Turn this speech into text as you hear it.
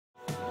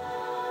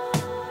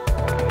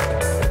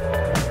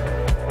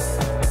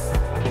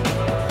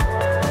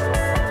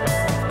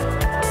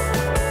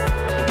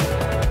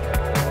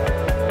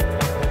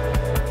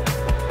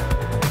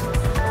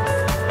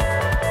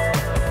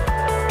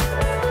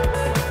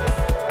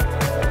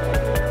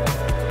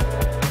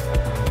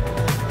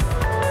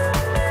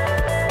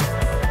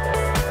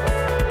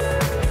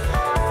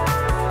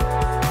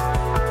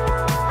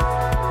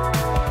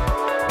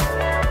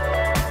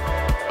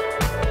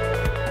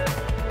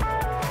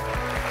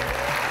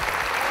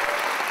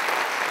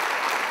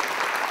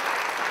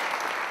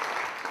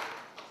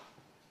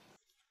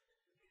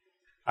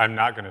I'm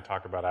not going to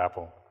talk about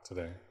Apple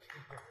today.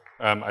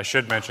 I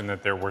should mention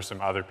that there were some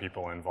other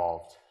people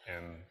involved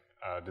in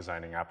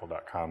designing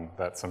Apple.com.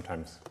 That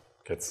sometimes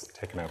gets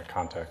taken out of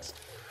context.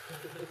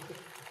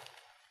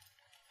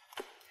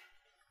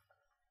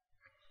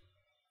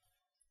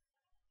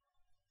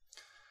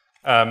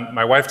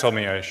 My wife told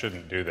me I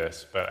shouldn't do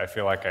this, but I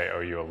feel like I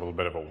owe you a little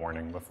bit of a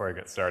warning before I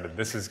get started.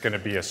 This is going to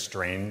be a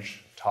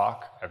strange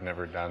talk. I've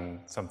never done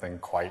something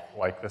quite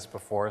like this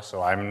before,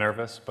 so I'm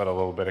nervous, but a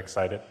little bit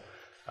excited.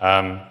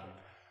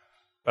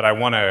 But I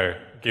want to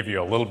give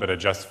you a little bit of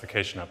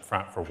justification up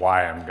front for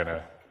why I'm going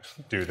to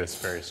do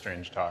this very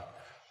strange talk.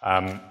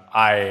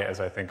 As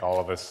I think all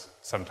of us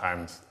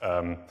sometimes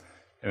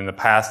in the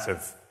past,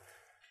 have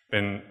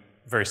been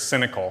very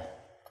cynical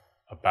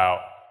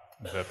about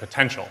the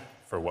potential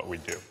for what we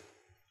do.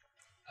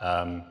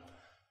 I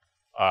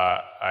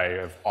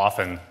have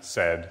often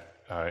said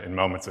in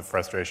moments of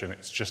frustration,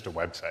 it's just a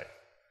website.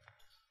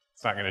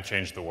 It's not going to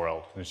change the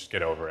world. Let's just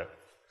get over it.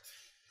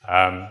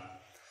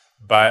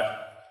 But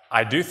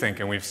I do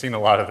think, and we've seen a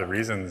lot of the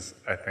reasons,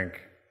 I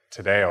think,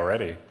 today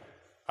already,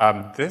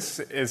 this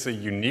is a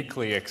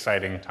uniquely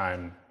exciting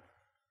time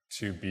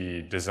to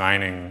be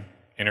designing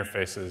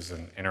interfaces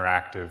and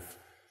interactive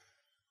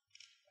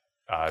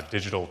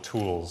digital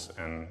tools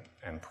and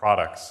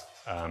products.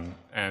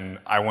 And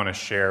I want to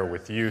share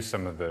with you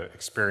some of the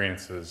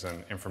experiences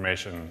and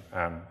information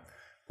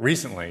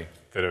recently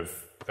that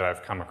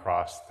I've come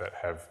across that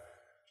have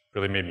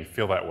really made me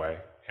feel that way.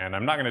 And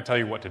I'm not going to tell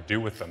you what to do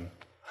with them.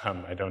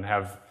 I don't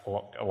have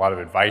a lot of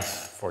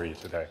advice for you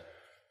today.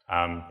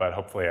 But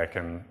hopefully I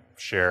can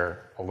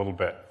share a little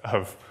bit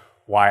of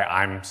why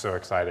I'm so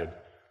excited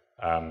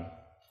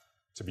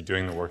to be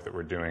doing the work that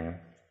we're doing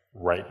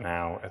right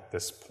now at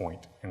this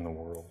point in the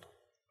world.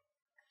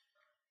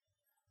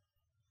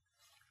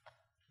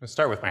 Let's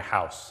start with my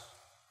house.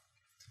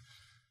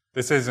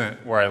 This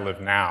isn't where I live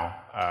now,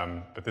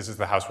 but this is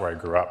the house where I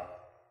grew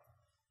up.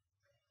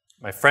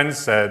 My friends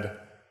said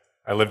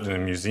I lived in a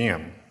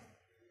museum,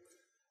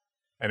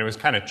 and it was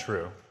kind of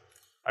true.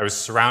 I was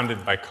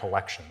surrounded by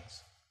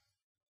collections.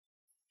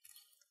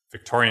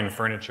 Victorian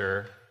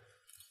furniture,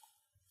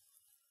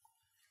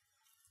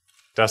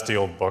 dusty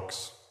old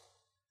books,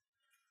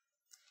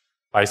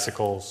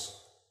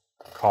 bicycles,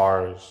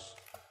 cars,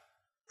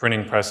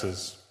 printing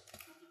presses,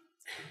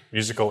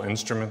 musical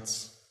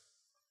instruments,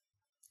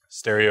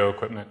 stereo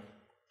equipment,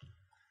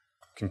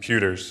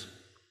 computers.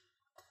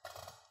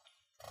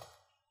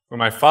 When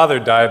my father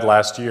died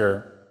last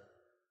year,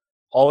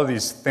 all of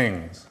these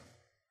things,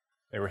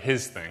 they were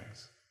his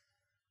things.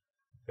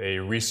 They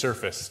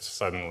resurfaced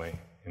suddenly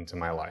into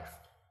my life.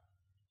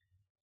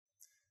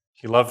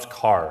 He loved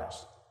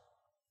cars.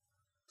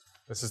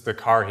 This is the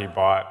car he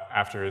bought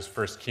after his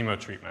first chemo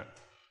treatment,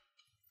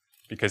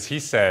 because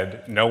he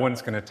said no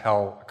one's going to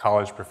tell a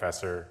college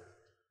professor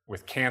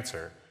with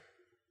cancer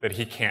that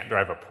he can't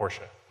drive a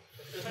Porsche.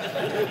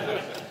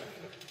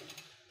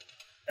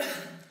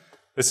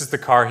 This is the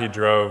car he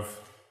drove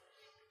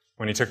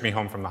when he took me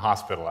home from the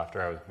hospital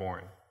after I was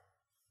born.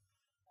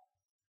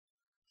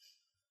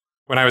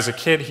 When I was a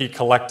kid, he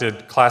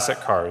collected classic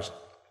cars.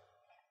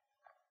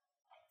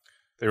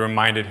 They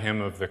reminded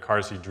him of the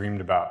cars he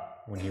dreamed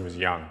about when he was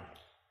young.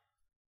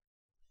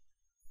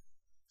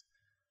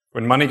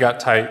 When money got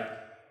tight,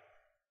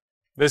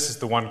 this is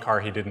the one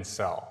car he didn't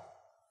sell,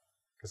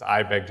 because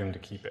I begged him to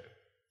keep it.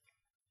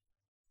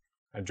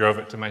 I drove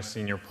it to my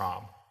senior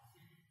prom.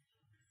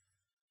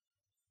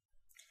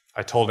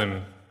 I told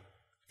him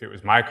if it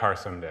was my car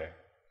someday,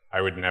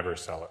 I would never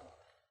sell it.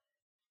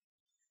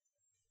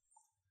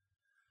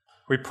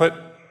 We put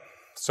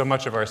so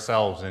much of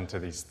ourselves into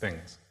these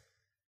things,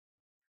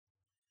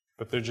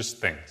 but they're just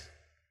things.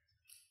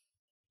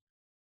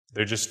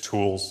 They're just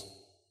tools.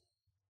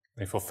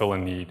 They fulfill a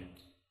need.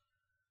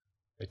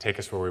 They take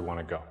us where we want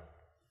to go.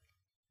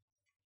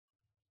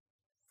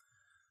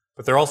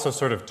 But they're also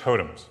sort of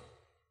totems.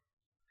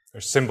 They're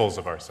symbols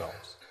of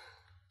ourselves.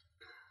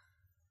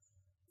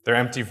 They're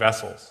empty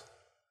vessels.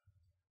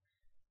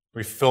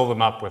 We fill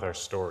them up with our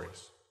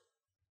stories.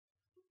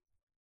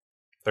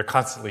 They're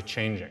constantly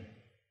changing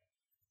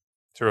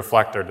to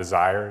reflect our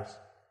desires,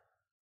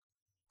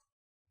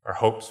 our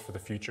hopes for the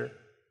future,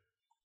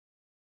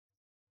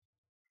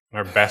 and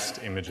our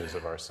best images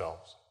of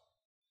ourselves.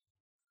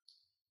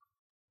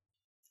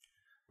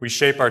 We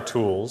shape our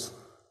tools,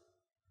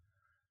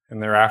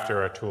 and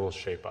thereafter our tools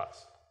shape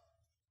us.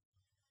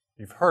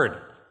 You've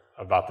heard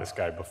about this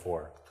guy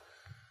before.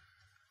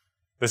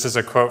 This is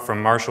a quote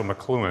from Marshall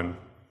McLuhan,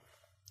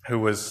 who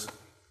was,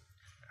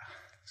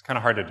 it's kind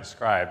of hard to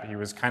describe. He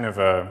was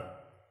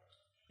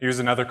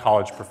another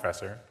college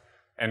professor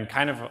and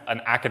kind of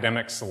an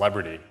academic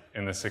celebrity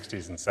in the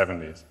 60s and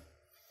 70s.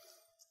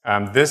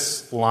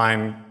 This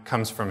line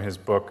comes from his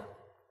book,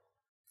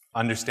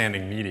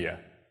 Understanding Media,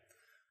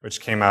 which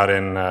came out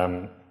in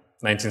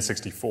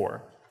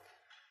 1964.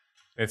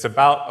 It's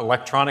about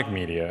electronic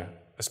media,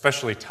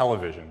 especially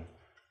television,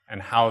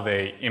 and how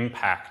they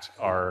impact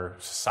our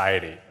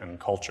society and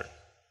culture.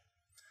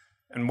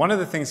 And one of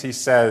the things he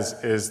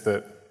says is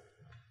that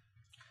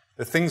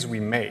the things we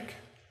make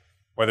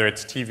Whether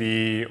it's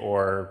TV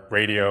or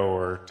radio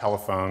or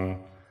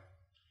telephone,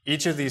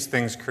 each of these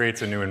things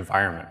creates a new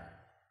environment.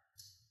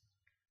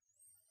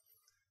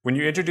 When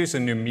you introduce a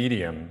new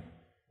medium,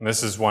 and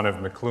this is one of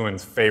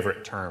McLuhan's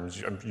favorite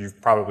terms,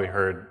 you've probably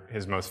heard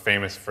his most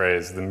famous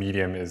phrase, the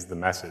medium is the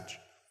message.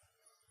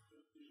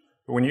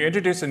 But when you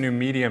introduce a new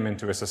medium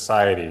into a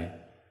society,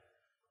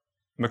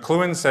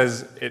 McLuhan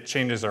says it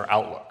changes our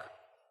outlook,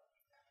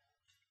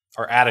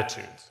 our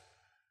attitudes,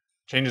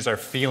 changes our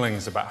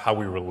feelings about how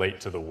we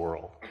relate to the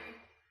world,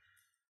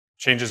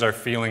 changes our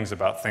feelings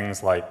about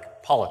things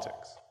like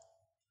politics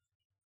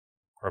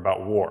or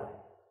about war.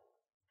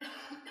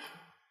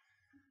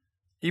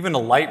 Even a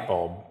light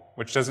bulb,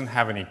 which doesn't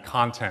have any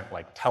content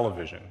like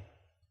television,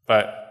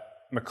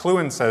 but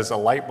McLuhan says a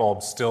light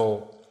bulb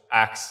still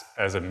acts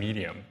as a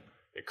medium.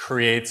 It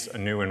creates a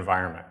new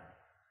environment.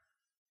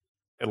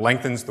 It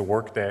lengthens the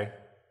workday.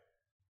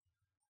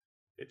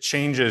 It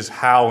changes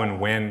how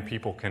and when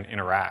people can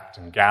interact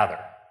and gather.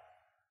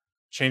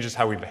 It changes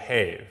how we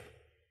behave,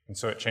 and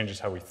so it changes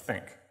how we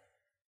think.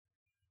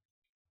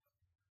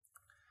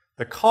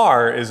 The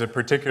car is a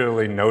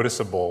particularly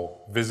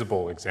noticeable,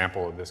 visible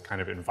example of this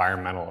kind of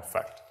environmental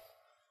effect.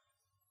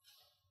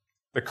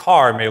 The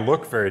car may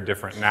look very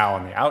different now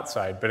on the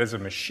outside, but as a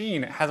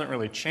machine, it hasn't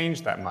really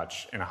changed that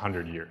much in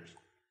 100 years.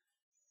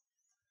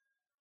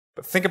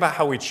 But think about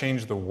how we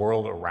changed the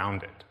world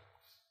around it.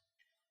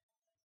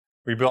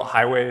 We built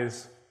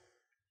highways,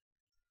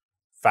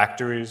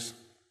 factories,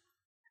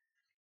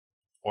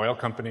 oil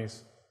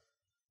companies.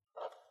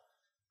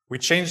 We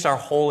changed our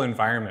whole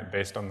environment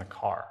based on the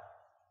car.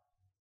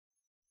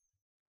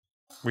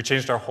 We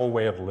changed our whole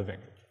way of living.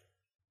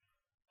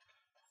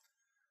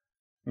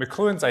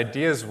 McLuhan's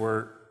ideas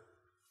were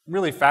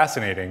really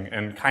fascinating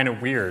and kind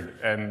of weird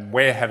and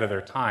way ahead of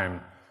their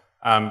time,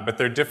 but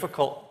they're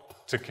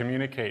difficult to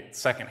communicate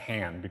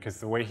secondhand because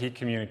the way he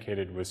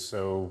communicated was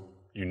so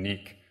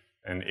unique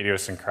and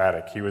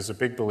idiosyncratic. He was a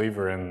big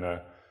believer in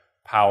the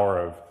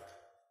power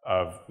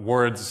of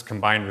words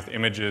combined with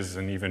images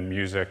and even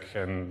music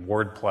and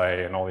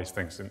wordplay and all these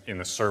things in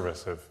the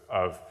service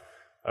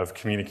of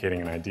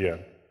communicating an idea.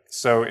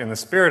 So in the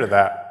spirit of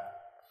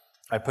that,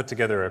 I put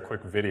together a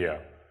quick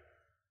video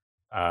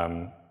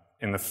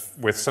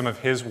with some of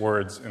his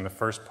words in the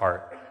first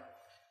part.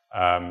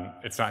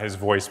 It's not his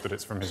voice, but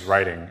it's from his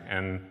writing.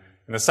 And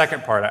in the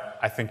second part,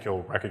 I think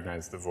you'll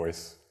recognize the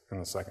voice in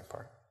the second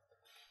part.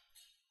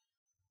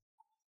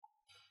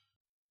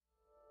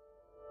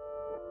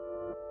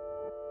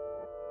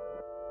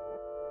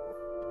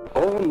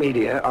 All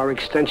media are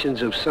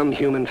extensions of some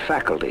human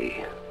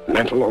faculty,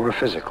 mental or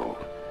physical.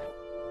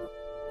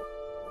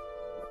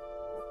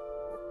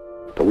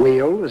 The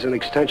wheel is an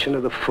extension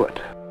of the foot.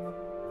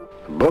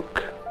 The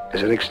book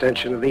is an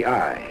extension of the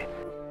eye.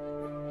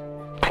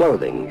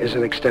 Clothing is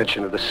an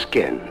extension of the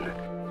skin.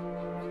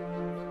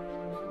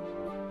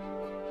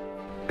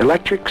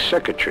 Electric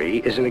circuitry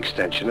is an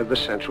extension of the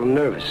central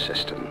nervous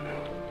system.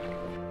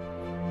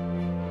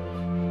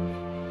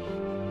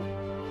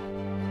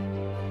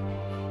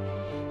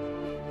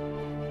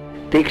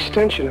 The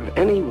extension of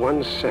any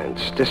one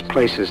sense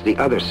displaces the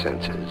other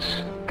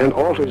senses and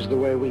alters the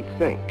way we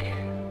think,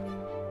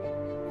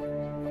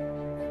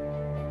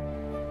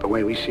 the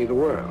way we see the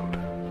world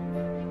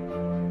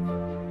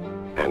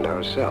and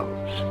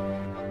ourselves.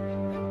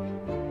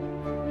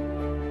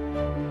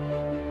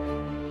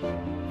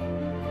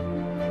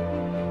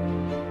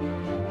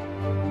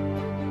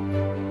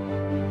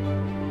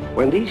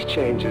 When these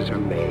changes are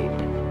made,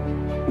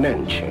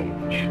 men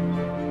change.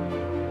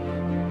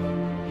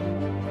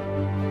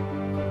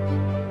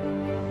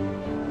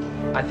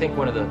 I think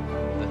one of the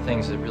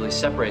things that really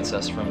separates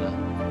us from the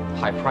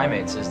high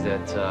primates is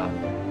that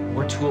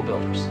we're tool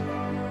builders.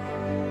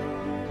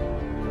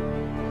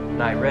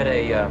 And I read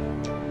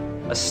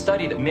a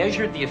study that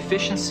measured the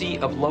efficiency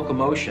of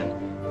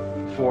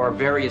locomotion for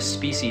various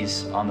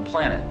species on the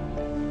planet.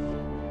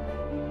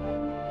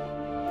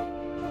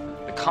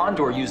 The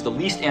condor used the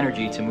least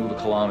energy to move a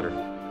kilometer.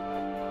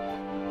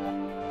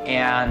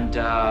 And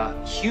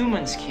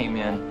humans came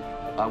in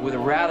with a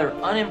rather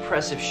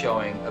unimpressive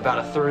showing about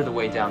a third of the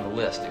way down the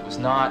list. It was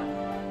not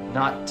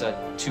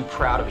too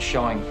proud of a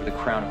showing for the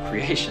crown of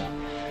creation.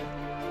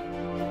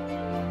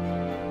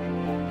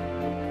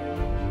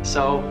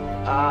 So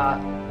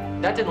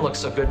that didn't look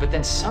so good, but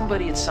then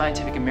somebody at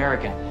Scientific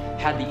American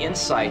had the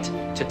insight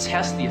to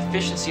test the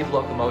efficiency of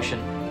locomotion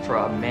for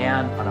a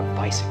man on a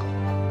bicycle.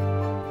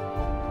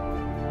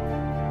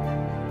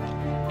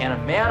 And a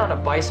man on a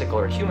bicycle,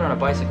 or a human on a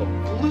bicycle,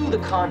 blew the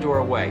condor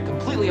away,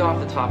 completely off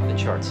the top of the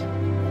charts.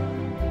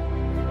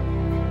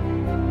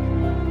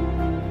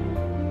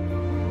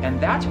 And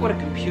that's what a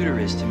computer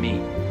is to me.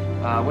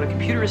 What a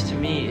computer is to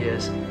me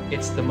is,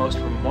 it's the most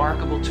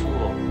remarkable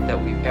tool that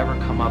we've ever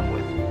come up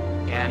with.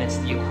 And it's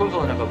the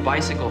equivalent of a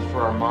bicycle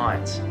for our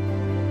minds.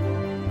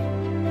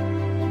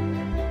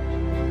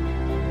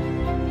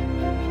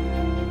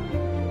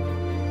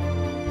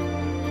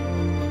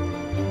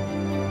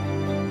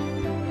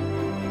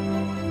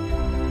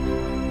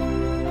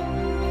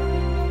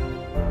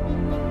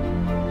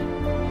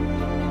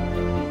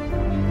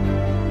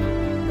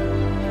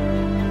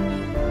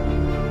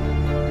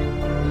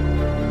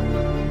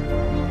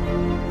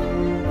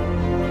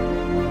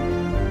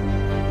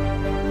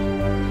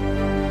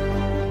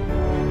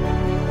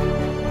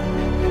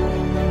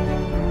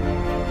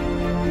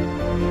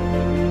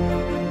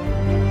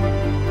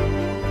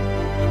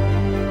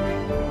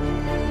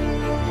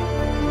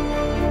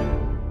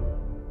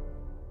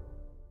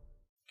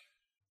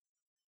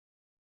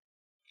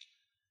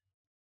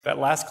 That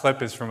last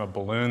clip is from a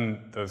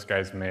balloon those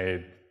guys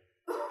made.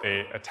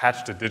 They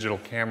attached a digital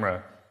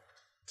camera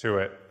to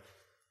it,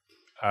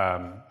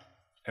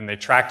 and they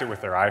tracked it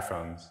with their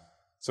iPhones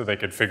so they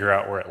could figure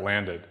out where it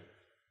landed.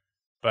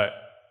 But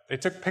they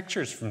took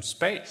pictures from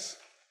space.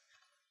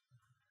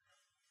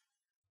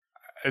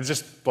 It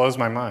just blows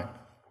my mind.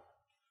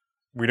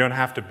 We don't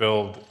have to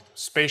build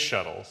space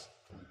shuttles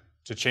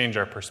to change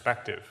our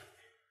perspective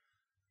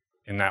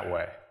in that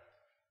way.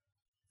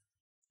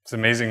 It's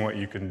amazing what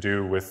you can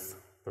do with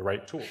the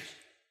right tools.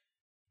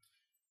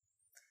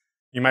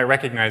 You might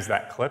recognize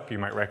that clip. You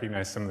might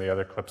recognize some of the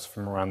other clips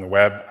from around the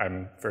web.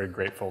 I'm very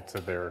grateful to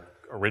their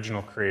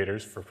original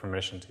creators for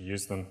permission to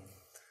use them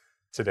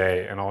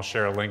today, and I'll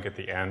share a link at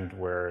the end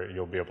where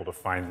you'll be able to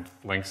find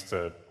links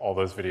to all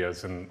those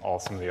videos and all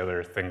some of the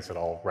other things that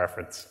I'll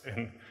reference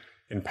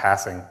in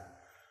passing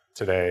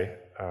today,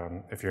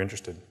 if you're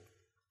interested.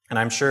 And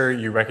I'm sure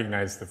you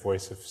recognize the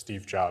voice of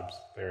Steve Jobs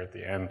there at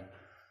the end.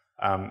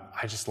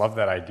 I just love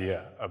that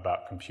idea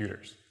about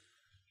computers.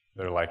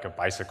 They're like a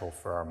bicycle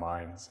for our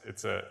minds.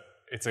 It's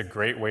a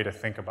great way to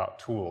think about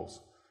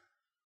tools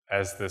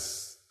as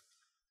this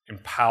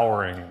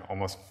empowering,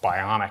 almost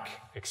bionic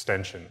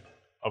extension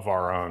of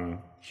our own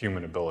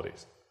human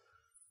abilities.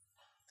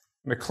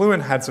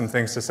 McLuhan had some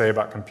things to say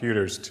about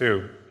computers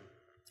too,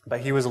 but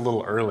he was a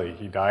little early.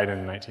 He died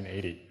in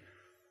 1980.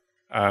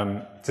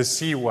 To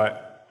see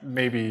what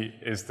maybe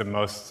is the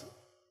most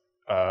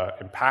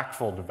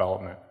impactful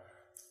development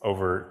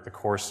over the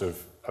course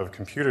of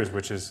computers,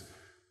 which is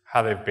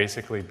how they've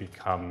basically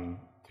become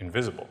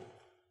invisible.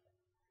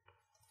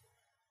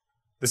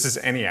 This is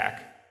ENIAC,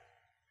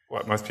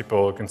 what most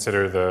people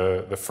consider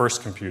the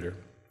first computer.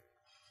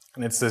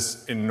 And it's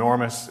this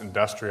enormous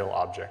industrial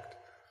object.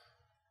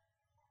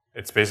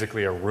 It's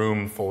basically a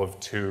room full of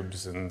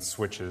tubes and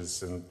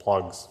switches and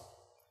plugs.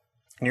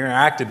 And you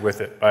interacted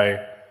with it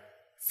by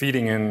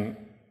feeding in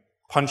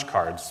punch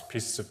cards,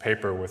 pieces of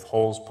paper with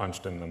holes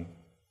punched in them.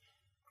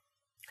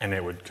 And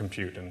it would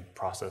compute and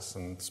process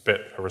and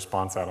spit a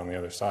response out on the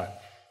other side.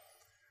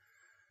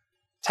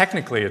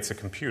 Technically, it's a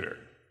computer.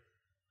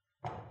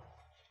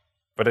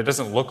 But it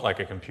doesn't look like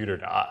a computer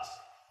to us.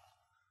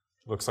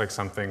 It looks like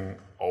something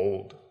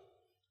old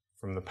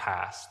from the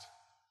past,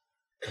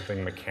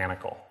 something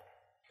mechanical.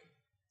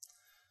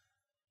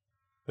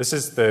 This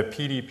is the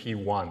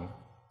PDP-1,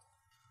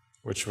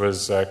 which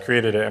was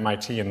created at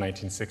MIT in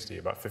 1960,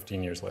 about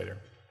 15 years later.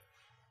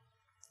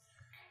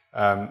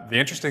 The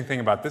interesting thing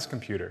about this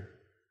computer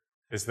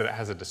is that it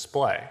has a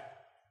display.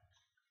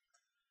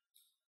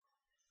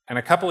 And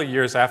a couple of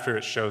years after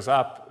it shows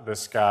up,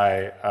 this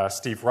guy,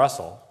 Steve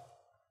Russell,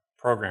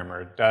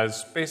 programmer,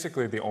 does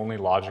basically the only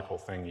logical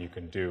thing you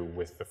can do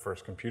with the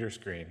first computer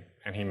screen,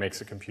 and he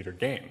makes a computer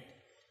game.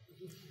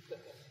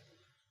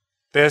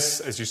 This,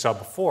 as you saw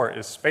before,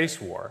 is Space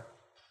War,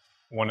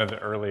 one of the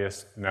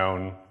earliest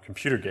known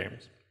computer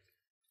games.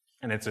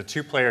 And it's a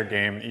two-player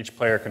game. Each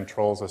player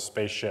controls a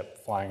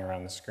spaceship flying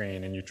around the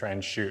screen, and you try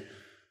and shoot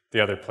the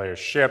other player's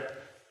ship,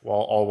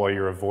 while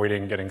you're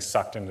avoiding getting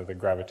sucked into the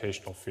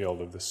gravitational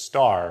field of the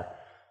star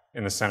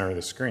in the center of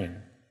the screen.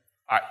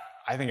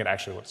 I think it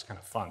actually looks kind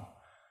of fun.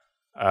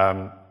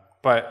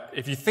 But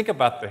if you think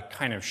about the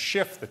kind of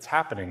shift that's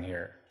happening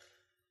here,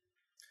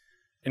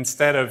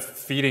 instead of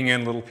feeding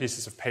in little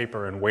pieces of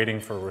paper and waiting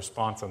for a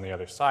response on the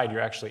other side,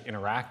 you're actually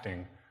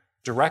interacting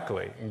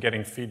directly and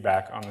getting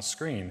feedback on the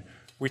screen.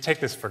 We take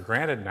this for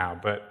granted now,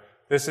 but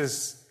this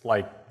is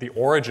like the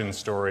origin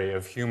story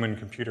of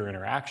human-computer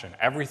interaction.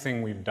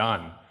 Everything we've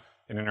done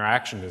in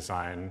interaction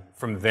design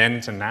from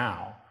then to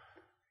now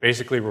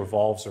basically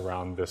revolves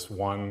around this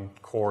one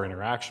core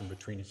interaction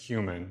between a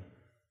human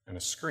and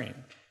a screen.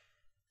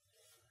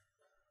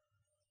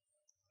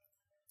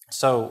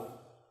 So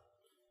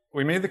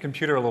we made the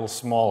computer a little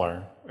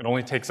smaller. It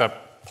only takes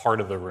up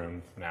part of the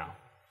room now.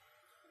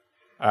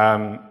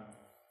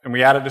 And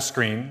we added a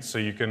screen so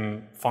you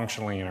can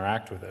functionally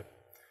interact with it.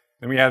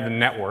 Then we added the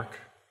network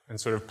and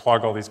sort of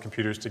plug all these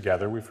computers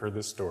together. We've heard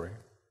this story.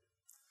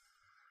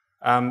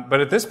 But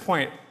at this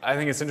point, I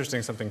think it's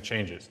interesting something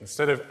changes.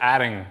 Instead of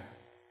adding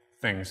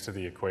things to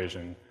the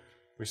equation,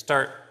 we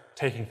start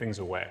taking things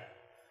away,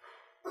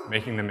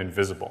 making them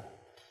invisible.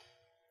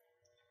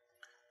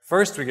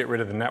 First, we get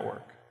rid of the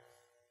network.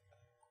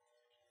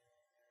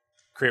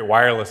 Create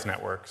wireless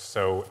networks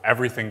so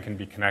everything can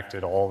be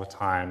connected all the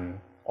time,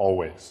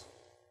 always.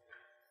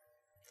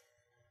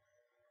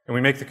 And we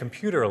make the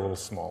computer a little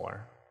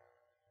smaller,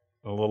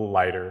 a little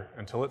lighter,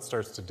 until it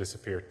starts to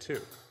disappear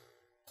too.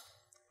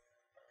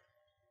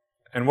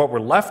 And what we're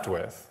left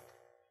with,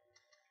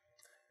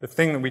 the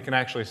thing that we can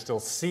actually still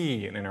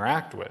see and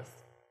interact with,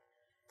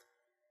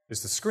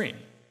 is the screen.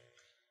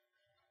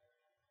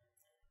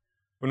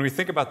 When we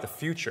think about the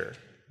future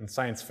in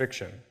science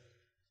fiction,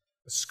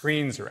 the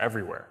screens are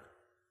everywhere.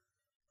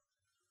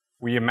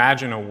 We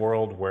imagine a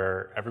world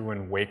where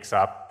everyone wakes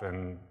up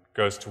and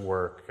goes to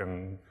work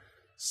and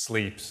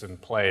sleeps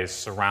and plays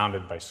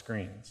surrounded by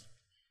screens.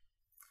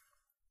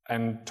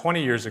 And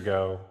 20 years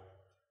ago,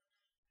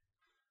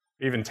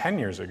 even 10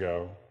 years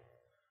ago,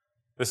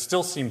 this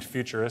still seemed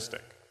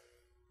futuristic.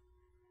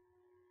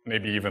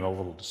 maybe even a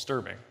little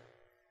disturbing.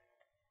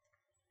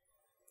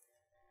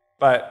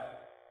 But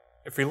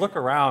if we look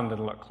around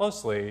and look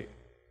closely,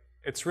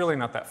 it's really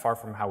not that far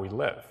from how we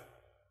live.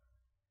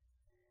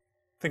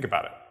 Think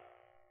about it.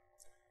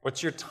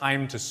 What's your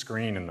time to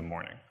screen in the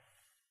morning?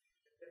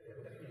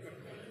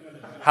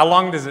 How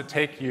long does it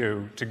take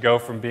you to go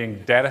from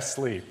being dead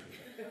asleep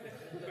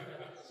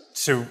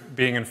to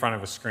being in front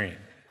of a screen?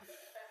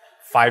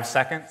 5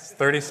 seconds?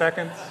 30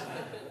 seconds?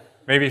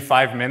 Maybe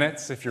 5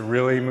 minutes if you're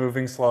really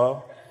moving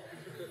slow?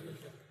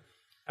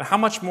 And how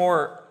much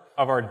more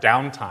of our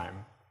downtime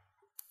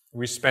are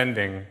we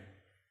spending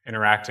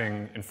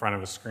interacting in front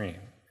of a screen?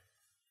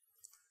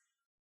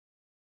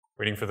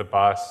 Waiting for the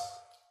bus,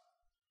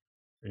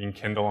 reading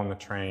Kindle on the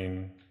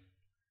train,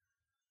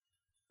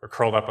 or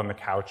curled up on the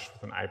couch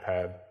with an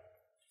iPad.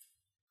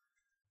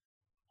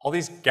 All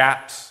these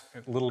gaps,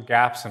 little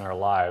gaps in our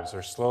lives,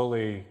 are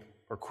slowly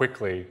or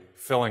quickly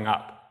filling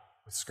up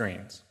with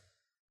screens.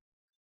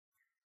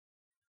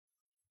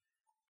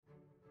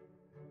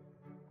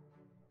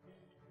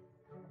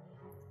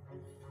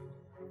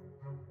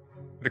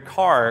 The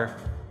car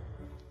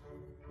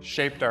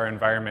shaped our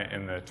environment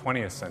in the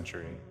 20th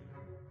century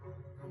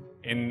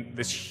in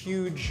this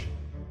huge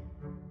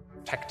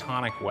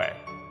tectonic way.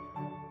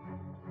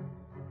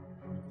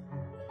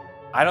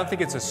 I don't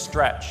think it's a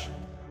stretch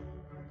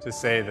to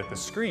say that the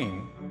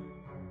screen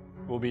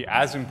will be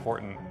as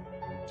important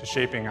to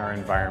shaping our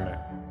environment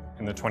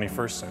in the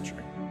 21st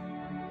century.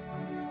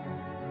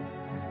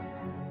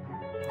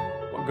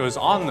 What goes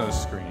on those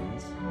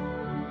screens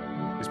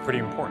is pretty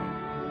important.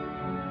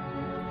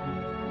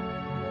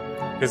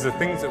 Because the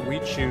things that we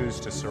choose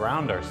to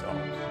surround ourselves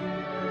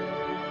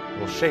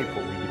will shape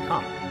what we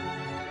become.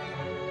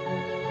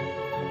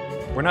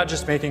 We're not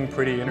just making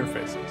pretty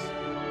interfaces.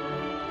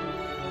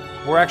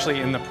 We're actually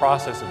in the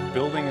process of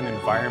building an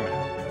environment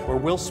where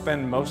we'll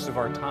spend most of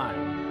our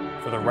time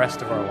for the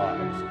rest of our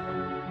lives.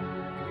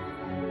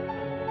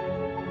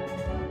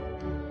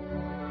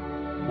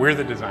 We're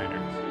the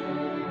designers.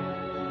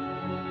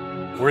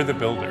 We're the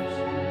builders.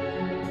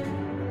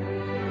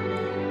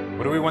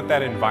 What do we want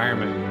that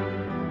environment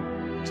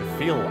to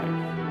feel like?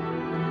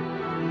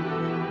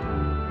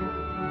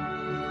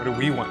 What do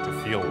we want to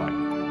feel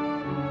like?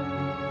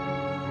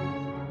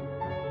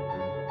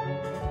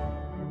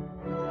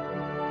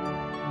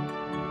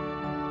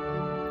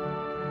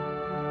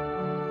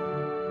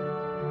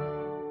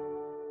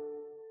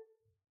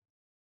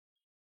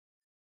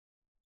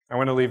 I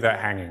want to leave that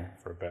hanging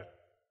for a bit.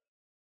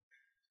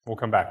 We'll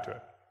come back to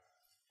it.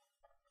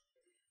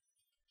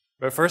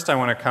 But first I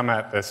want to come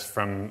at this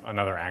from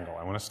another angle.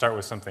 I want to start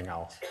with something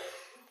else.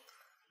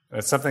 And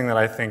it's something that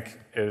I think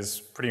is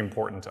pretty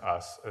important to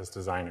us as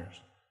designers.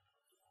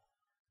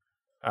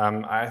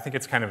 I think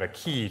it's kind of a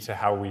key to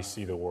how we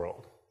see the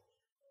world,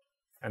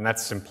 and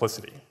that's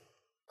simplicity.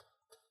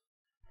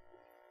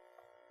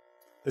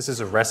 This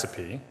is a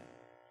recipe.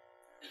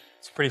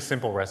 It's a pretty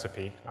simple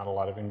recipe, not a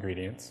lot of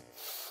ingredients.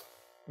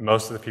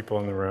 Most of the people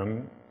in the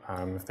room,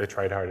 if they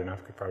tried hard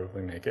enough, could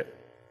probably make it.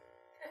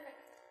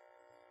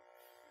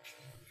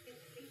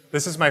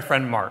 This is my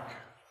friend Mark.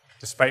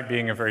 Despite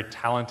being a very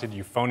talented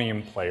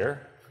euphonium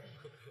player,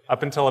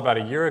 up until about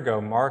a year ago,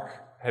 Mark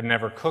had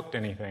never cooked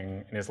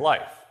anything in his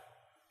life.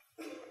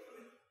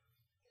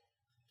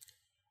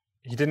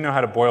 He didn't know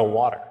how to boil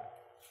water.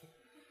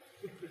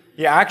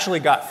 He actually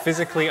got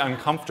physically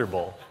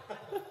uncomfortable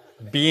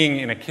being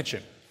in a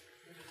kitchen.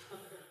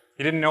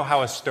 He didn't know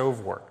how a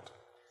stove worked.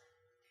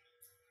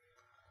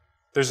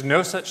 There's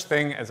no such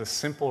thing as a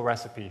simple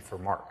recipe for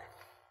Mark.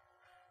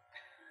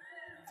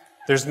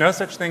 There's no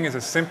such thing as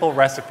a simple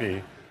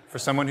recipe for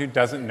someone who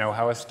doesn't know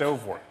how a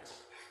stove works.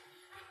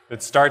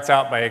 It starts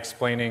out by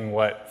explaining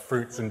what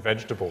fruits and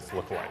vegetables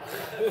look like.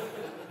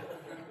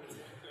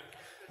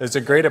 There's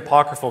a great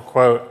apocryphal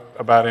quote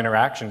about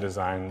interaction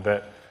design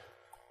that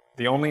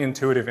the only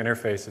intuitive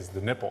interface is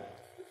the nipple.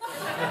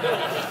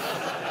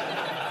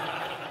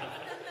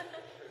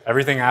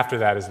 Everything after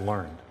that is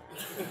learned.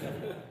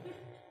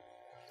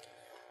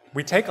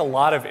 We take a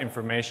lot of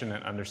information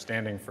and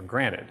understanding for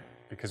granted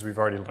because we've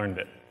already learned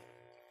it.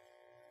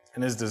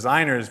 And as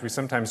designers, we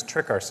sometimes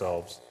trick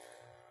ourselves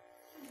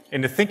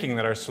into thinking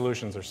that our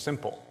solutions are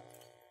simple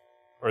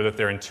or that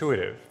they're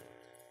intuitive,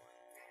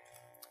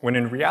 when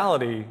in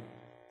reality,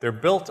 they're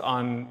built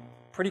on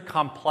pretty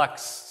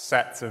complex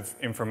sets of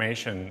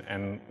information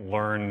and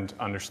learned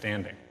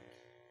understanding.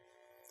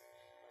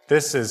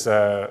 This is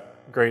a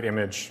great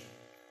image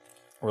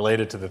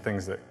related to the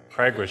things that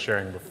Craig was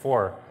sharing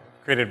before,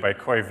 created by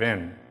Khoi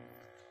Vinh.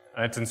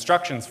 And it's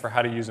instructions for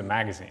how to use a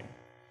magazine.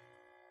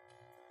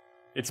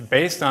 It's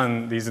based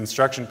on these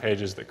instruction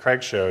pages that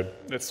Craig showed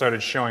that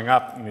started showing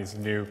up in these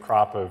new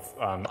crop of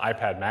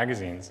iPad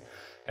magazines.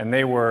 And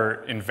they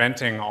were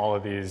inventing all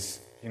of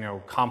these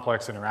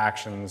complex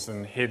interactions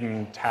and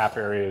hidden tap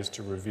areas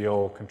to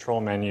reveal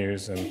control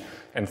menus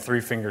and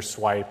three-finger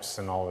swipes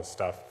and all this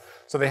stuff.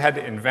 So they had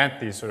to invent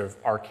these sort of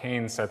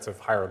arcane sets of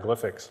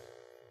hieroglyphics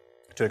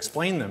to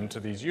explain them to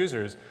these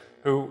users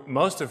who,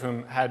 most of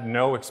whom, had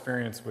no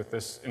experience with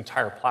this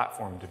entire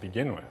platform to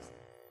begin with.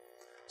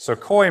 So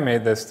Coy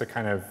made this to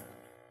kind of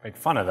make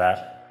fun of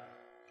that.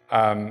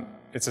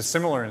 It's a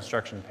similar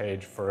instruction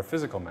page for a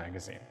physical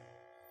magazine.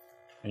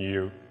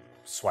 You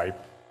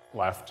swipe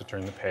left to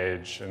turn the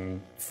page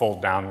and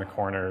fold down the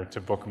corner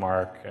to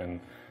bookmark. And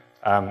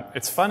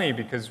it's funny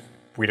because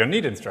we don't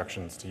need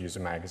instructions to use a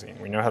magazine.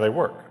 We know how they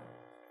work.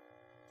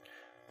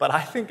 But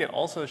I think it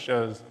also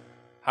shows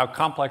how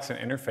complex an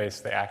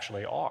interface they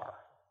actually are.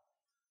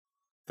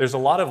 There's a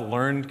lot of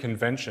learned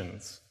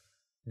conventions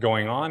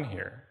going on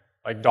here,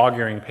 like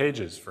dog-earing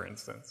pages, for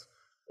instance,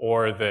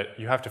 or that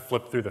you have to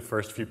flip through the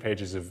first few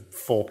pages of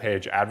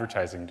full-page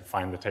advertising to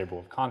find the table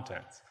of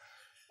contents,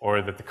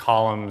 or that the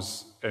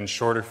columns and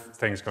shorter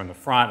things go in the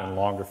front and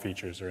longer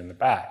features are in the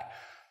back.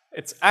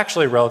 It's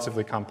actually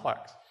relatively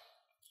complex.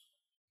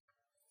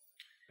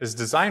 As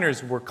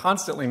designers, we're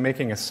constantly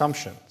making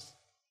assumptions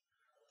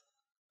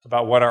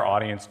about what our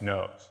audience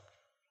knows,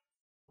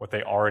 what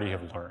they already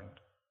have learned.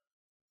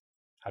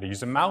 How to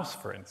use a mouse,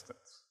 for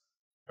instance.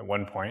 At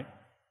one point,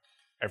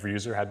 every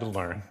user had to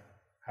learn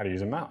how to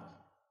use a mouse.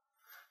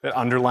 That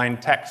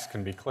underlined text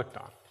can be clicked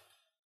on.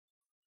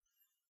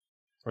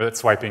 Or that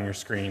swiping your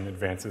screen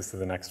advances to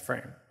the next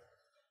frame.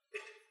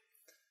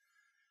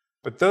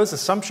 But those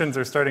assumptions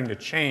are starting to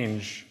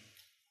change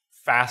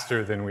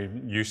faster than we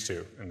used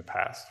to in the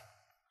past.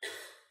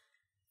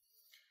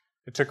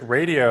 It took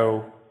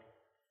radio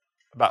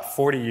about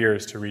 40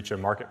 years to reach a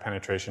market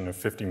penetration of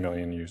 50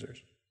 million users.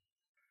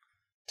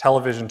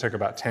 Television took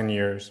about 10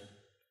 years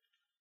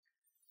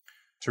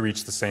to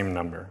reach the same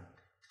number.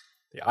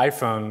 The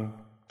iPhone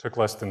took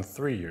less than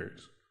 3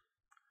 years.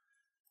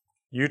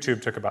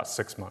 YouTube took about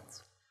 6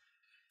 months.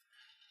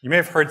 You may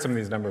have heard some of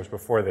these numbers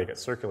before they get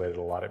circulated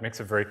a lot. It makes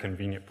a very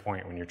convenient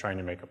point when you're trying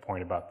to make a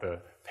point about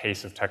the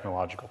pace of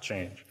technological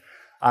change.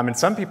 And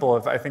some people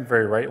have, I think,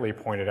 very rightly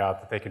pointed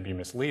out that they can be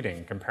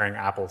misleading, comparing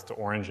apples to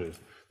oranges.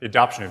 The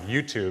adoption of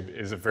YouTube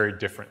is a very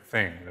different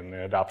thing than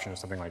the adoption of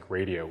something like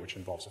radio, which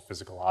involves a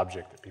physical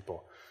object that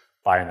people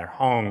buy in their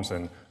homes,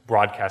 and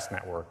broadcast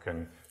network,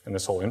 and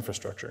this whole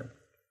infrastructure.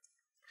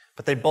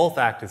 But they both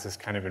act as this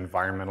kind of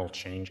environmental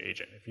change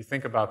agent. If you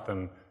think about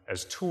them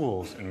as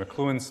tools, in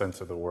McLuhan's sense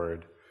of the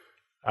word,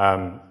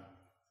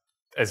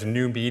 as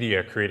new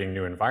media creating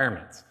new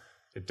environments,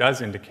 it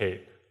does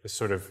indicate this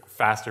sort of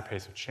faster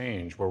pace of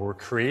change where we're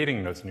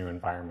creating those new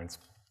environments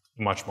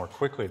much more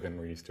quickly than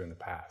we're used to in the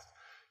past.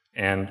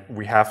 And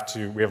we have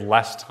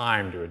less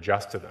time to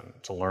adjust to them,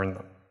 to learn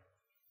them.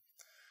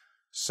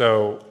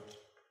 So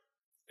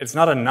it's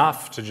not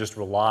enough to just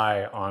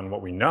rely on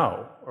what we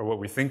know, or what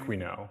we think we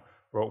know,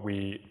 or what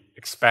we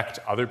expect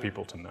other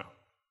people to know.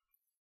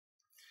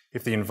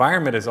 If the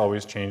environment is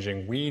always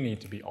changing, we need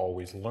to be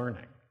always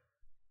learning.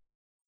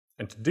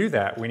 And to do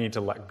that, we need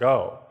to let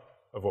go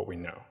of what we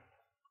know.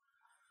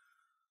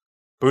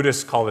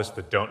 Buddhists call this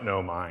the don't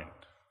know mind.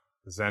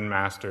 The Zen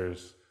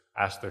masters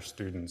ask their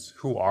students,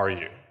 who are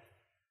you?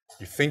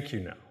 You think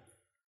you know,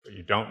 but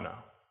you don't know.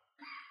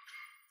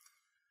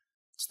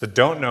 It's the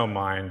don't know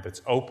mind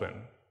that's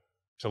open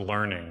to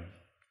learning,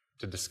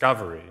 to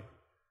discovery,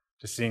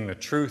 to seeing the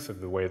truth of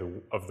the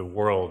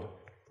world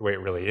the way it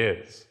really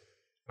is,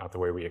 not the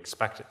way we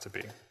expect it to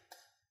be.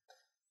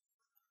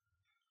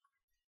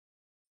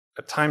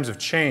 At times of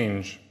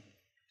change,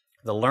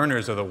 the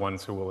learners are the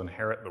ones who will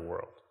inherit the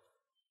world,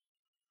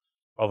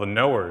 while the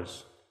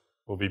knowers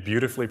will be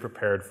beautifully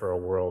prepared for a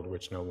world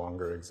which no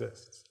longer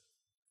exists.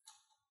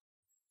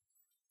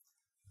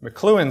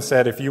 McLuhan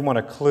said, if you want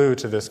a clue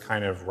to this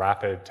kind of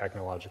rapid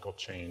technological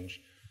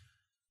change,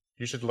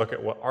 you should look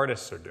at what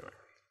artists are doing.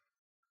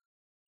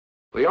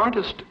 The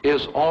artist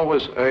is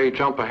always a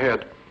jump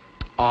ahead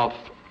of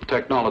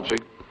technology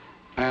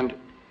and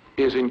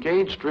is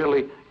engaged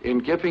really in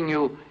giving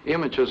you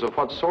images of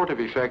what sort of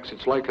effects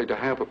it's likely to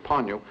have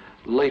upon you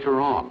later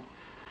on.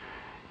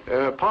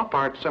 Pop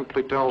art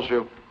simply tells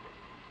you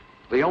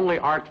the only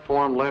art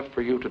form left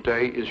for you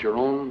today is your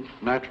own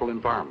natural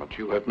environment.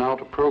 You have now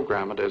to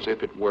program it as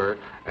if it were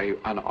a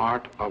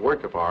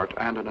work of art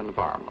and an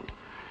environment.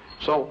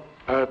 So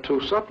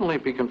to suddenly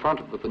be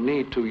confronted with the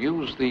need to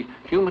use the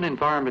human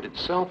environment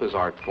itself as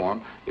art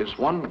form is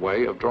one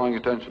way of drawing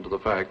attention to the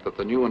fact that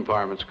the new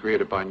environments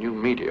created by new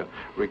media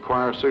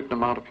require a certain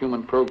amount of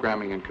human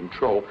programming and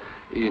control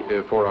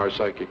for our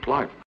psychic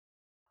life.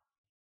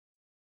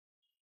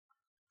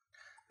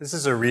 This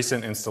is a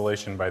recent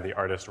installation by the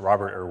artist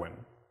Robert Irwin.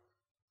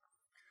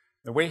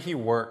 The way he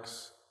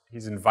works,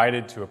 he's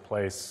invited to a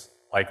place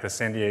like the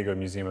San Diego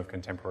Museum of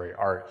Contemporary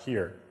Art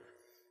here,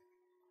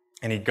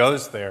 and he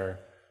goes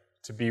there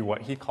to be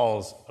what he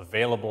calls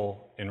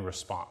available in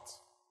response.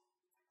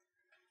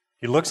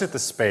 He looks at the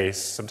space,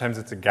 sometimes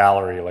it's a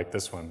gallery like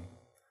this one,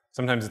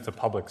 sometimes it's a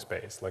public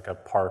space like a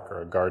park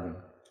or a garden.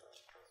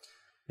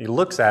 He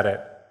looks at it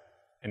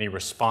and he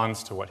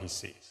responds to what he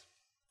sees.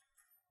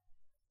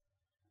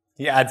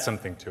 He adds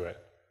something to it,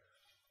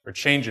 or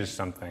changes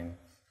something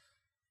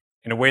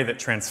in a way that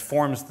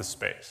transforms the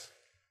space.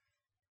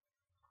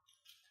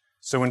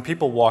 So when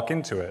people walk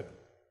into it,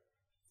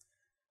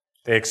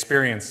 they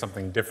experience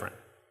something different.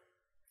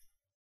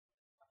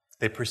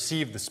 They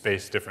perceive the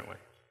space differently.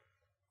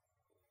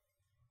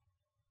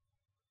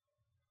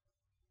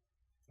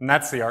 And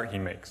that's the art he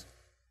makes.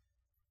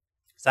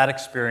 It's that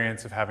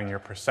experience of having your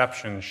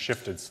perception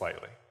shifted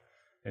slightly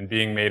and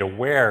being made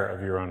aware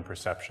of your own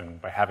perception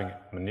by having it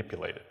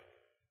manipulated.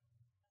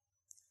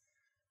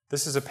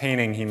 This is a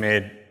painting he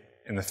made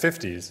in the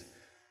 50s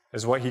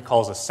as what he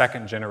calls a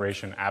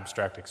second-generation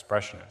abstract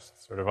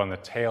expressionist, sort of on the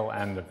tail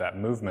end of that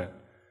movement,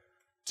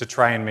 to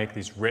try and make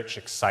these rich,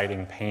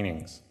 exciting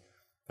paintings.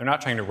 They're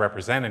not trying to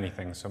represent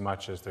anything so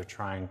much as they're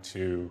trying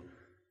to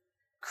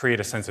create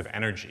a sense of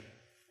energy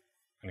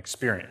and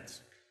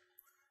experience.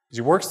 As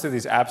he works through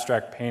these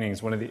abstract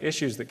paintings, one of the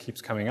issues that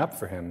keeps coming up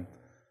for him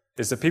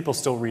is that people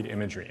still read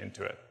imagery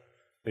into it.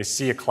 They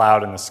see a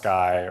cloud in the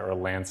sky or a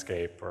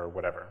landscape or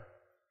whatever.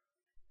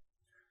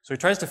 So he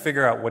tries to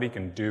figure out what he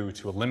can do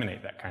to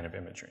eliminate that kind of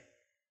imagery.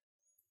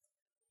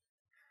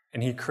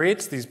 And he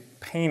creates these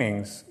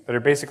paintings that are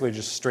basically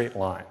just straight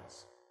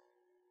lines.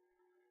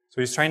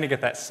 So he's trying to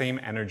get that same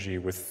energy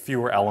with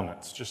fewer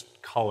elements,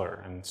 just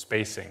color and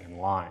spacing and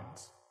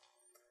lines.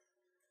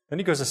 Then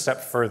he goes a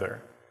step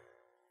further.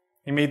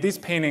 He made these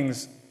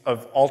paintings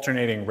of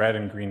alternating red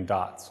and green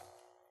dots,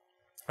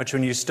 which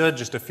when you stood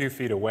just a few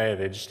feet away,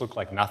 they just looked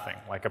like nothing,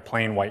 like a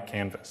plain white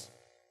canvas.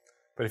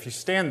 But if you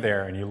stand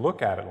there and you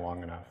look at it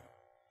long enough,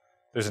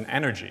 there's an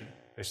energy.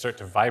 They start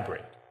to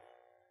vibrate.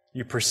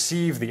 You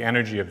perceive the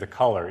energy of the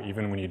color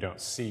even when you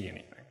don't see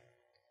anything.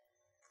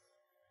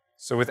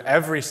 So with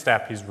every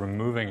step, he's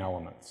removing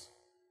elements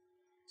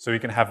so he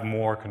can have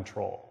more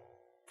control.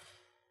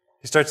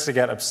 He starts to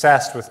get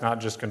obsessed with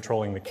not just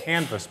controlling the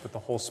canvas, but the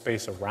whole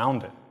space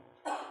around it.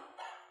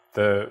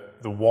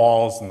 The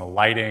walls and the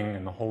lighting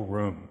and the whole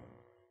room.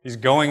 He's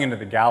going into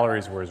the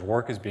galleries where his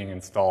work is being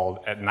installed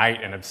at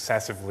night and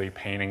obsessively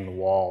painting the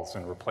walls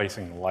and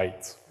replacing the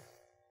lights.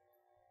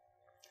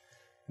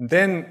 And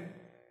then,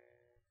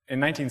 in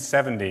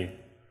 1970,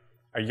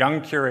 a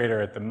young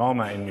curator at the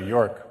MoMA in New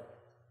York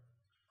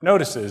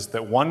notices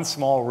that one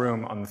small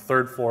room on the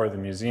third floor of the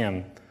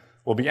museum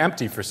will be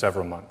empty for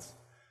several months.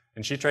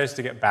 And she tries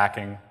to get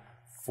backing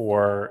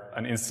for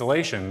an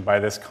installation by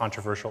this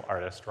controversial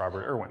artist,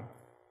 Robert Irwin.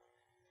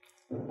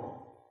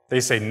 They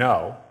say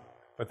no,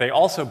 but they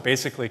also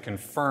basically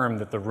confirm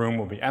that the room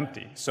will be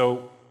empty.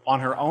 So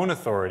on her own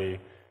authority,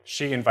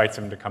 she invites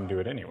him to come do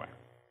it anyway.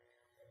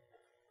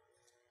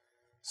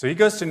 So he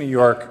goes to New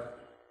York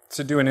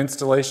to do an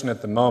installation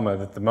at the MoMA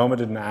that the MoMA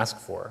didn't ask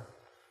for,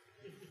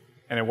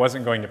 and it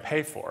wasn't going to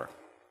pay for.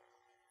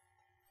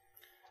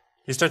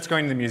 He starts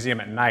going to the museum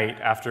at night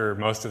after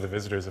most of the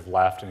visitors have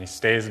left, and he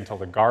stays until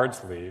the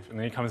guards leave, and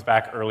then he comes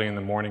back early in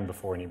the morning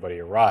before anybody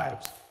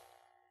arrives.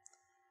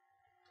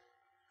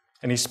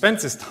 And he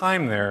spends his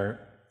time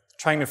there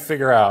trying to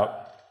figure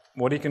out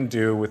what he can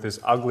do with this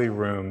ugly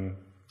room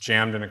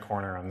jammed in a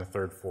corner on the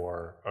third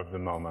floor of the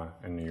MoMA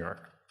in New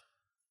York.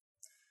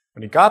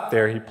 When he got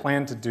there, he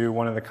planned to do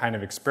one of the kind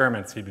of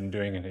experiments he'd been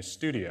doing in his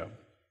studio,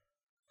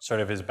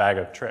 sort of his bag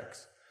of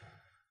tricks.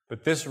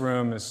 But this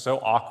room is so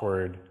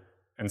awkward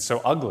and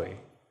so ugly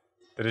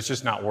that it's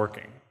just not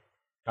working.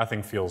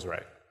 Nothing feels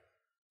right.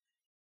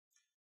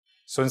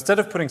 So instead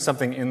of putting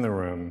something in the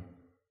room,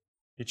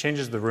 he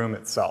changes the room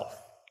itself.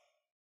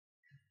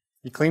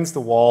 He cleans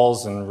the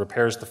walls and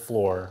repairs the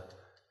floor,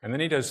 and then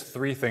he does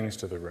three things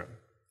to the room.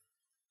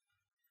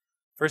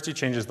 First, he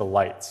changes the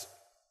lights.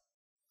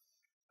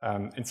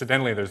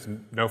 Incidentally, there's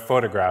no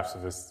photographs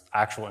of this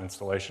actual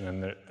installation,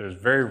 and there's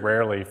very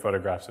rarely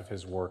photographs of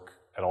his work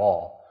at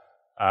all.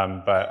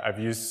 But I've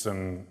used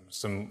some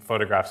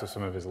photographs of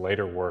some of his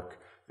later work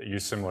that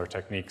use similar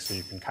techniques, so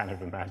you can kind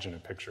of imagine a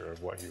picture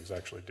of what he was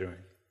actually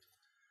doing.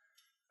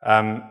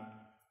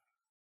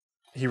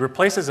 He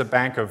replaces a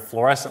bank of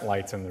fluorescent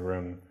lights in the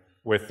room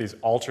with these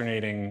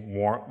alternating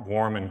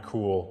warm and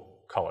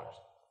cool colors.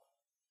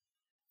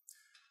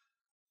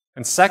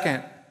 And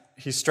second,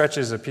 he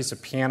stretches a piece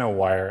of piano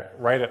wire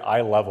right at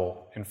eye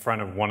level in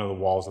front of one of the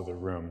walls of the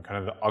room, kind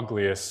of the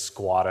ugliest,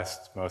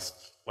 squattest,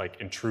 most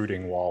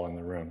intruding wall in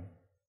the room.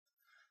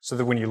 So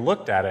that when you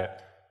looked at it,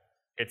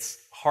 it's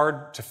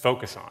hard to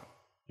focus on.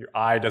 Your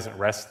eye doesn't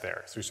rest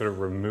there, so he sort of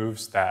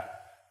removes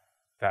that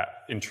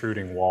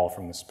intruding wall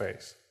from the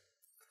space.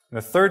 And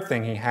the third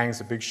thing, he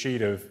hangs a big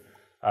sheet of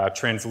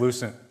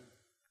translucent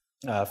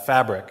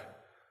fabric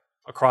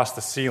across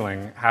the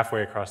ceiling,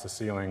 halfway across the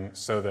ceiling,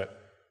 so that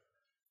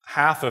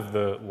half of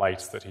the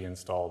lights that he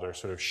installed are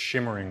sort of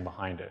shimmering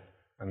behind it,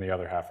 and the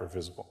other half are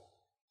visible.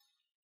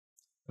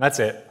 And that's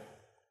it.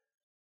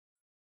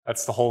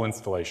 That's the whole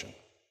installation.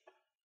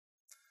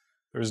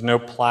 There was no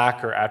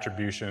plaque or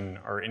attribution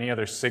or any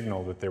other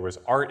signal that there was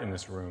art in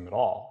this room at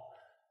all.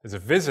 As a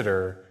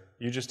visitor,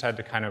 you just had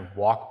to kind of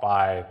walk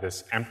by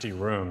this empty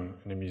room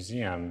in a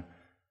museum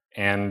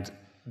and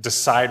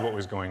decide what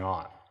was going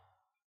on.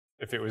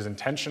 If it was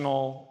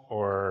intentional,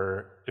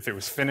 or if it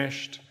was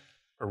finished,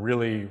 or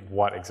really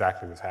what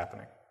exactly was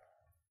happening.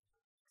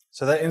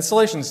 So that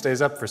installation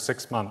stays up for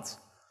 6 months,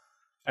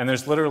 and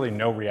there's literally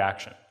no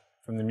reaction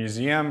from the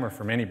museum or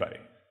from anybody.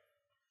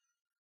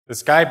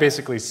 This guy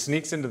basically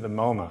sneaks into the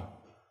MoMA,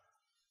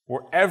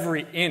 where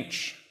every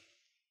inch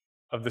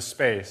of the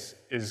space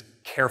is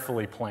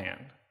carefully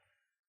planned.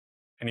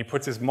 and he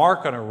puts his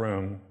mark on a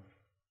room,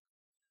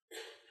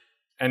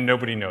 and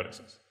nobody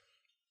notices.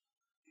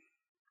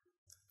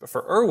 But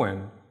for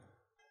Erwin,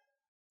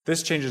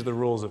 this changes the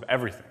rules of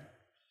everything.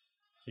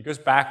 He goes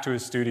back to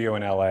his studio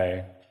in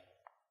LA,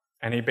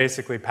 and he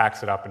basically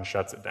packs it up and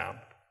shuts it down.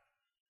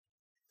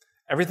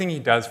 Everything he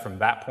does from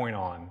that point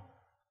on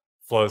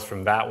flows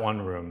from that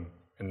one room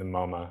in the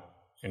MoMA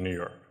in New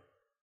York.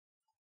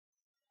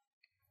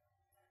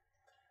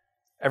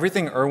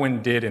 Everything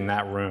Erwin did in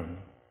that room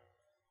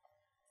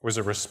was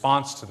a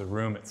response to the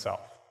room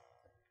itself.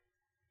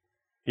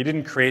 He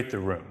didn't create the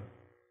room.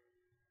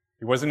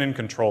 He wasn't in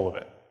control of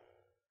it.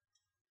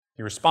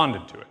 He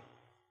responded to it.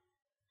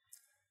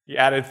 He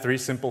added 3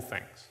 simple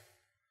things,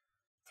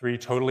 3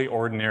 totally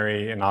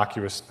ordinary,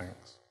 innocuous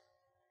things.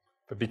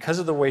 But because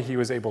of the way he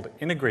was able to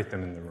integrate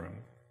them in the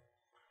room,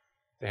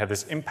 they had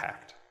this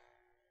impact.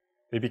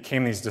 They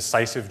became these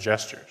decisive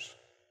gestures.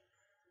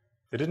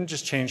 They didn't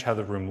just change how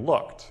the room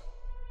looked,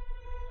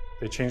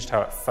 they changed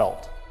how it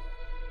felt.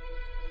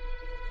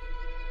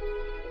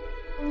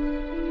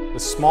 The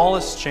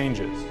smallest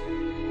changes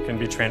can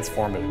be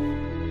transformative,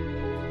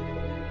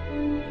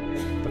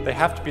 but they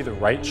have to be the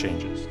right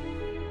changes.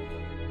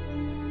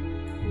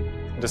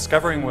 And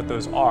discovering what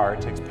those are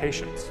takes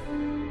patience.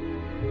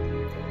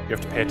 You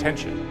have to pay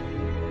attention.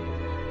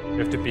 You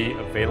have to be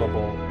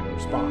available in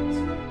response.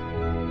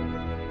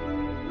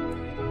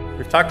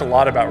 We've talked a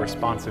lot about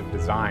responsive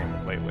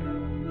design lately.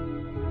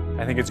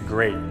 I think it's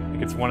great. I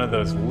think it's one of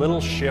those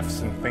little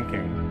shifts in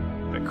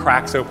thinking that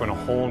cracks open a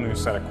whole new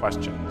set of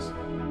questions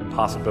and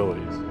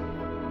possibilities.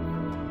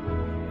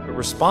 But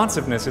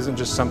responsiveness isn't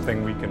just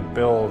something we can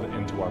build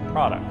into our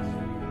products.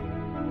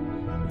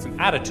 It's an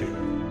attitude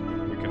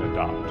we can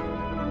adopt.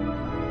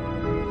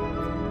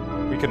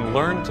 We can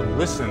learn to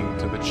listen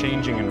to the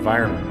changing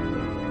environment,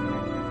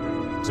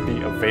 to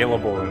be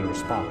available in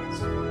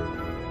response.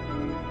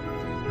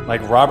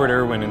 Like Robert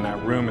Irwin in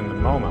that room in the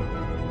MoMA,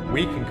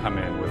 we can come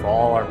in with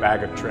all our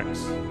bag of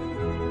tricks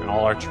and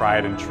all our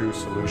tried and true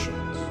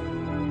solutions,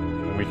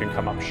 and we can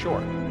come up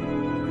short.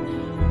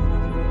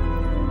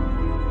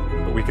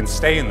 But we can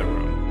stay in the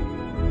room,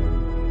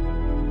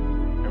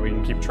 and we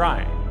can keep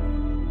trying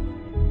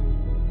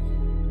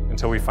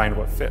until we find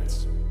what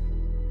fits.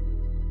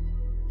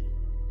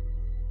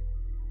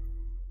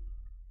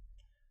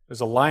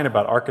 There's a line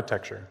about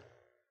architecture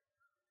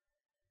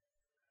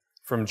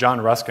from John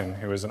Ruskin,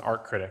 who was an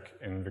art critic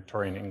in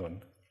Victorian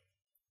England.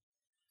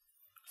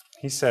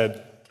 He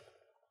said,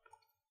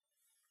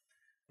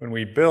 "When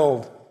we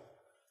build,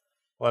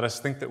 let us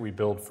think that we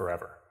build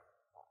forever.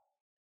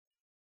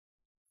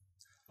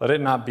 Let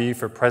it not be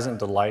for present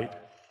delight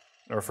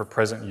nor for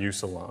present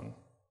use alone.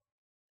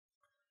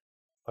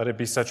 Let it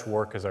be such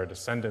work as our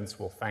descendants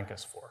will thank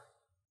us for."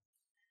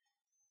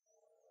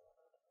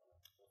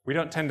 We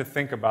don't tend to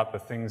think about the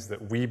things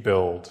that we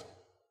build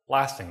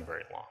lasting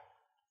very long.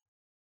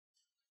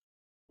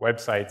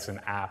 Websites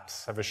and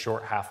apps have a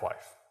short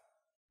half-life.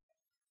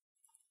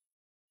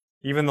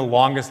 Even the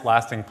longest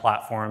lasting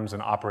platforms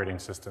and operating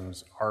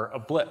systems are a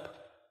blip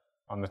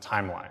on the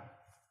timeline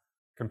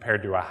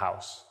compared to a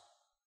house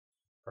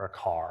or a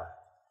car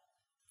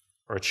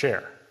or a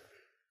chair.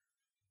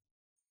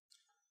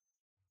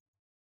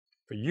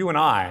 But you and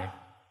I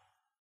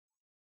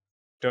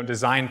don't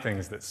design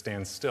things that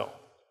stand still.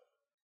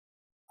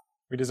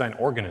 We design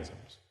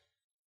organisms.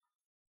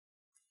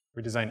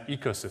 We design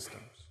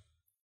ecosystems.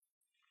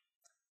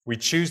 We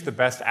choose the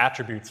best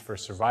attributes for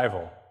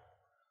survival.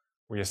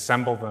 We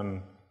assemble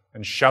them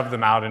and shove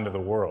them out into the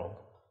world.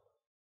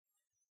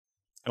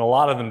 And a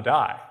lot of them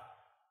die.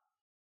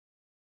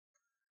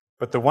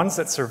 But the ones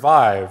that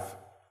survive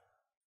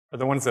are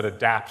the ones that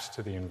adapt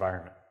to the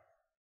environment.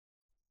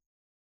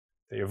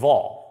 They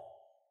evolve.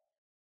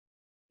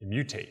 They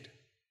mutate.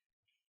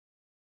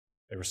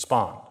 They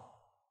respond.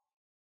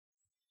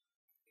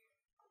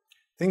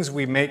 Things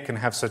we make can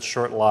have such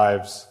short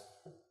lives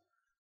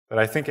that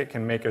I think it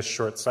can make us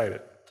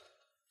short-sighted.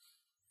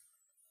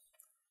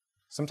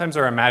 Sometimes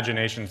our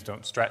imaginations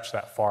don't stretch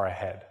that far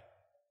ahead,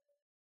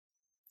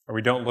 or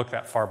we don't look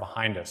that far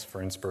behind us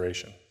for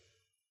inspiration.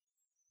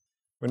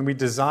 When we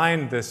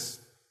design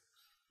this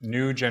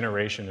new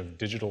generation of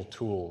digital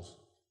tools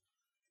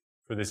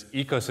for this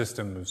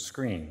ecosystem of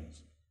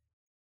screens,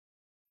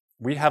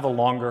 we have a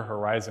longer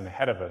horizon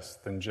ahead of us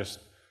than just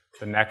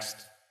the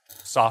next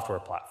software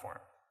platform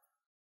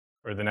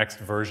or the next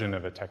version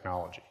of a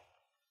technology.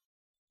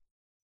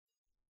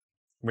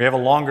 We have a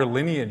longer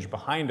lineage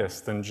behind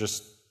us than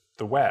just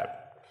the web,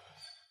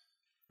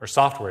 or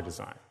software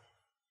design,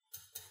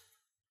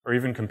 or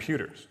even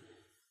computers.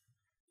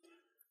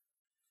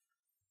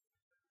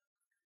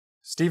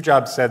 Steve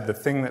Jobs said the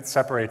thing that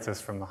separates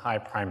us from the high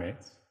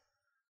primates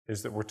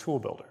is that we're tool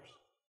builders.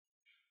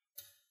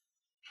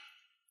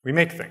 We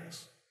make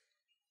things.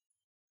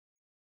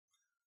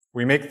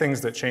 We make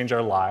things that change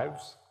our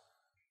lives,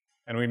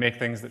 and we make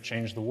things that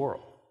change the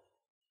world.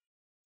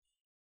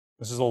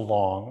 This is a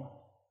long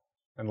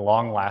and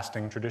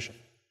long-lasting tradition.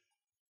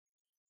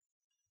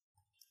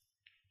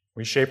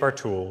 We shape our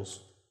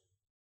tools,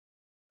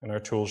 and our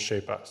tools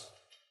shape us.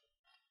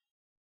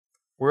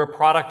 We're a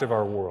product of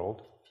our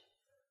world,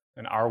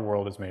 and our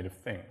world is made of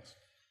things.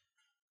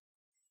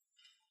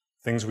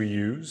 Things we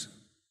use,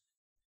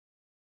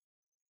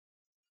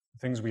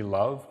 things we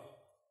love,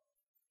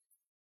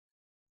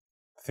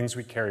 things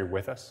we carry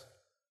with us,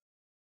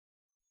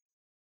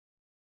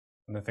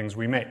 and the things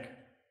we make.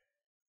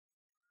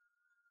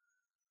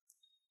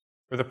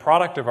 We're the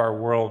product of our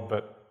world,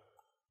 but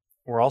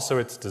we're also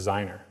its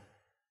designer.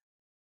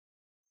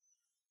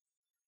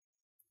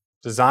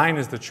 Design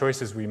is the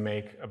choices we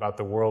make about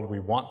the world we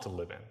want to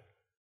live in.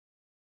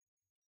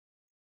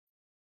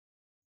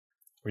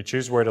 We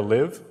choose where to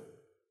live,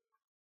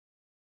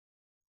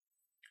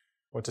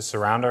 what to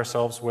surround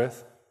ourselves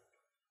with,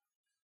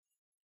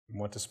 and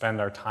what to spend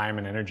our time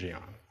and energy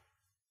on.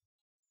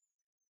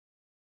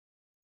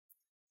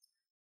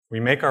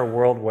 We make our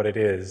world what it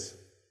is,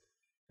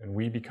 and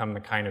we become the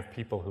kind of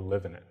people who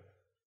live in it.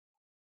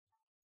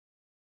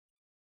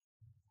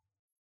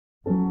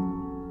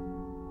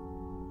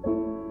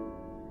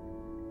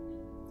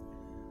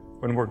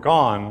 When we're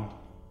gone,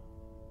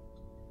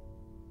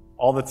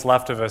 all that's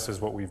left of us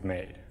is what we've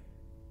made.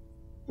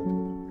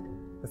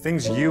 The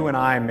things you and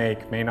I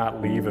make may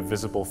not leave a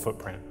visible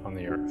footprint on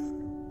the earth.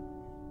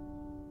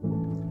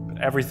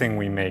 But everything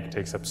we make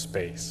takes up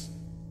space,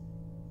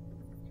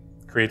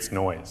 creates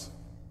noise,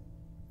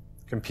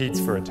 competes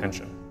for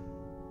attention.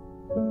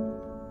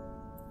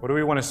 What do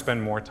we want to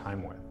spend more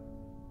time with?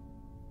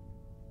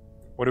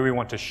 What do we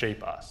want to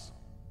shape us?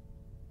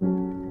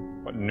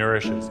 What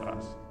nourishes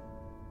us?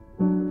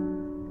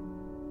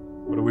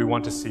 What do we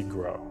want to see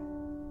grow?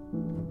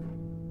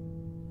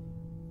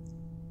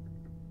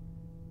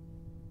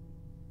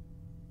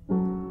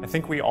 I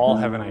think we all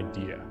have an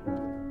idea.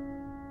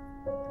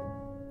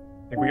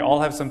 I think we all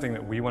have something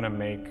that we want to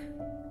make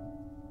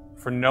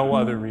for no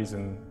other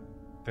reason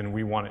than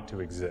we want it to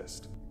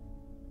exist.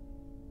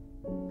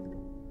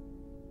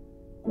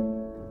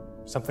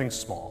 Something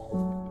small,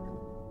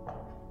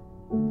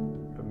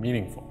 but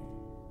meaningful.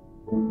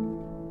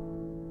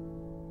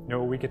 You know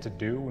what we get to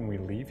do when we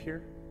leave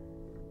here?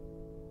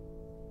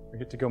 We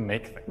get to go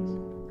make things.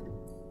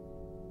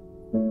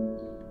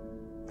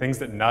 Things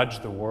that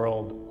nudge the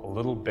world a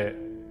little bit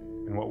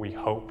in what we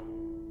hope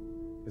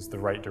is the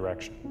right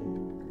direction.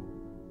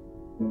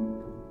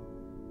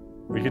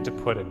 We get to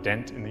put a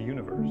dent in the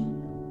universe.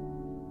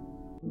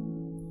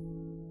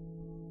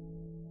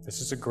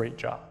 This is a great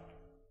job.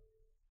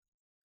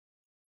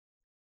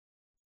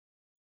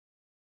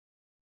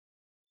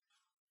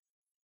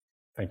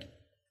 Thank you.